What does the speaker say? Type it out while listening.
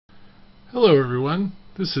Hello everyone,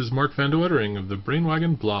 this is Mark Van de Wettering of the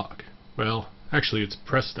Brainwagon blog. Well, actually it's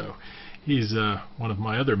Presto. He's one of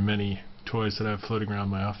my other many toys that I have floating around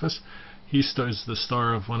my office. He's the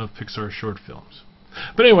star of one of Pixar's short films.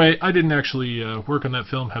 But anyway, I didn't actually work on that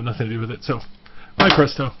film, have nothing to do with it, so bye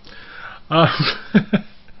Presto.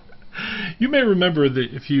 You may remember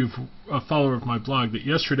that if you're a follower of my blog that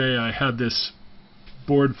yesterday I had this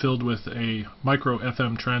board filled with a micro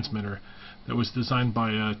FM transmitter that was designed by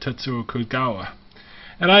Tetsuo Kogawa.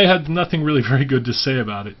 And I had nothing really very good to say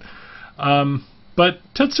about it. But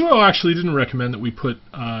Tetsuo actually didn't recommend that we put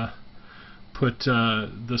the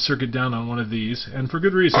circuit down on one of these, and for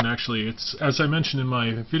good reason actually. It's, as I mentioned in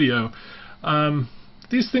my video,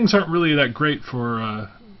 these things aren't really that great for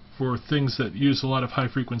things that use a lot of high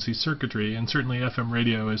frequency circuitry, and certainly FM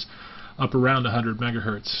radio is up around 100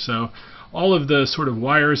 megahertz. So all of the sort of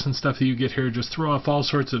wires and stuff that you get here just throw off all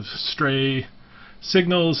sorts of stray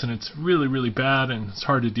signals, and it's really, really bad, and it's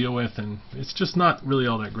hard to deal with, and it's just not really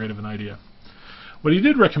all that great of an idea. What he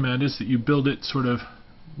did recommend is that you build it sort of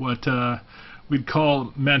what we'd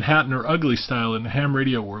call Manhattan or ugly style in the ham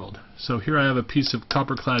radio world. So here I have a piece of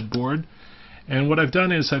copper clad board, and what I've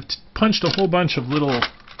done is I've punched a whole bunch of little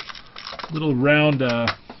round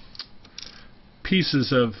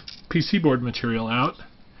pieces of PC board material out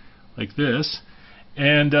like this,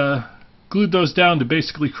 and glued those down to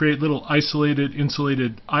basically create little isolated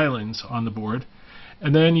insulated islands on the board,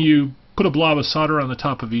 and then you put a blob of solder on the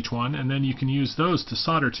top of each one, and then you can use those to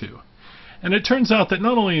solder to. And it turns out that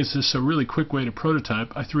not only is this a really quick way to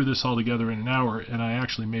prototype, I threw this all together in an hour, and I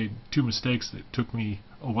actually made two mistakes that took me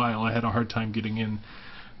a while. I had a hard time getting in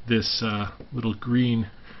this little green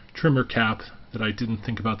trimmer cap that I didn't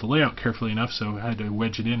think about the layout carefully enough, so I had to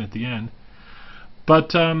wedge it in at the end.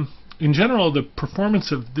 But in general, the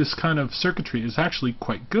performance of this kind of circuitry is actually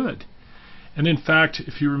quite good. And in fact,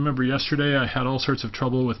 if you remember yesterday, I had all sorts of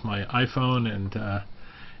trouble with my iPhone, and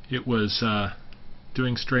it was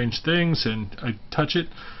doing strange things, and I'd touch it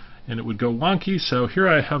and it would go wonky. So here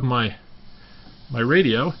I have my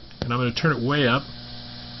radio, and I'm going to turn it way up.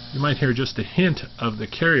 You might hear just a hint of the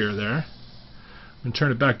carrier there. I'm going to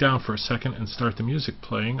turn it back down for a second and start the music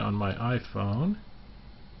playing on my iPhone.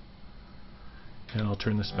 And I'll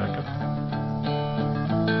turn this back up.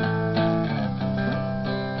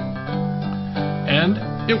 And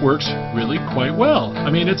it works really quite well.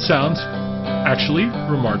 I mean, it sounds actually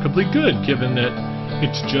remarkably good, given that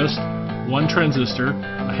it's just one transistor,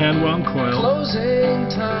 a hand-wound coil,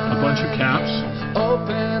 a bunch of caps,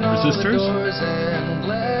 resistors,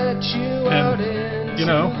 and, you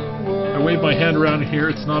know, I wave my hand around here,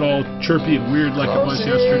 it's not all chirpy and weird like it was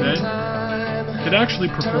yesterday. It actually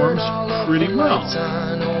performs pretty well. So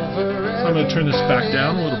I'm going to turn this back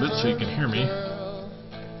down a little bit so you can hear me.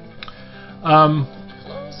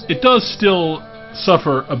 It does still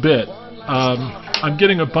suffer a bit. I'm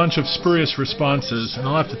getting a bunch of spurious responses, and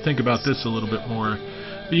I'll have to think about this a little bit more.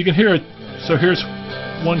 But you can hear it. So here's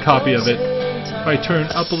one copy of it. If I turn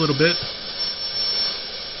up a little bit,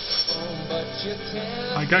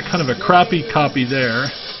 I got kind of a crappy copy there.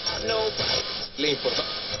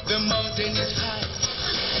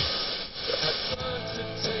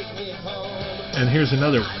 And here's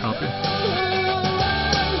another copy.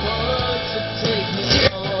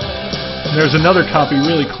 And there's another copy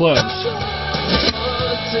really close. You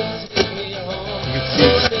can see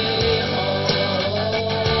it.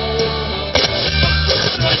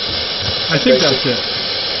 I think that's it.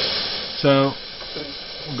 So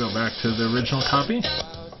we'll go back to the original copy.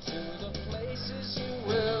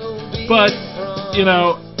 But, you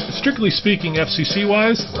know, strictly speaking,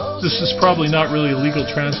 FCC-wise, this is probably not really a legal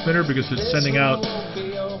transmitter because it's sending out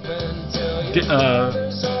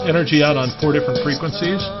energy out on 4 different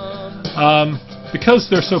frequencies. Because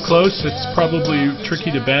they're so close, it's probably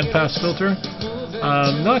tricky to bandpass filter.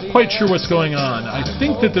 Not quite sure what's going on. I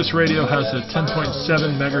think that this radio has a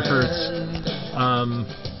 10.7 megahertz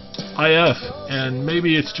IF, and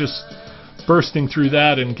maybe it's just bursting through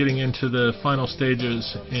that and getting into the final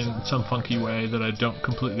stages in some funky way that I don't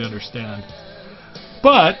completely understand.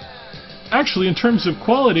 But actually, in terms of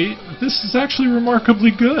quality, this is actually remarkably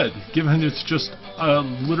good, given it's just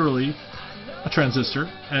literally a transistor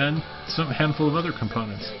and some handful of other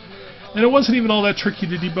components. And it wasn't even all that tricky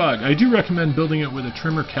to debug. I do recommend building it with a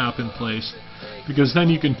trimmer cap in place, because then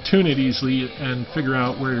you can tune it easily and figure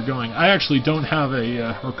out where you're going. I actually don't have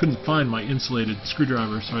or couldn't find my insulated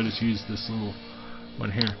screwdriver, so I just used this little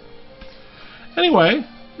one here. Anyway,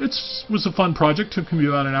 it was a fun project. Took me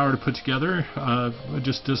about an hour to put together. I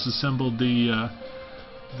just disassembled the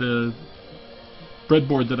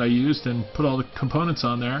breadboard that I used and put all the components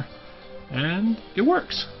on there, and it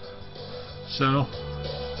works. So,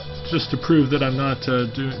 just to prove that I'm not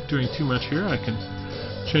doing too much here, I can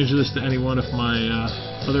change this to any one of my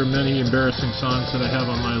other many embarrassing songs that I have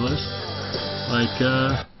on my list. Like,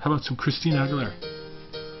 how about some Christina Aguilera?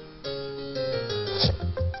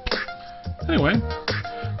 Anyway,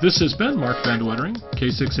 this has been Mark Van de Wettering,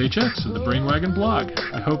 K6HX of the Brainwagon blog.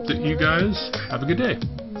 I hope that you guys have a good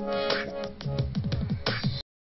day.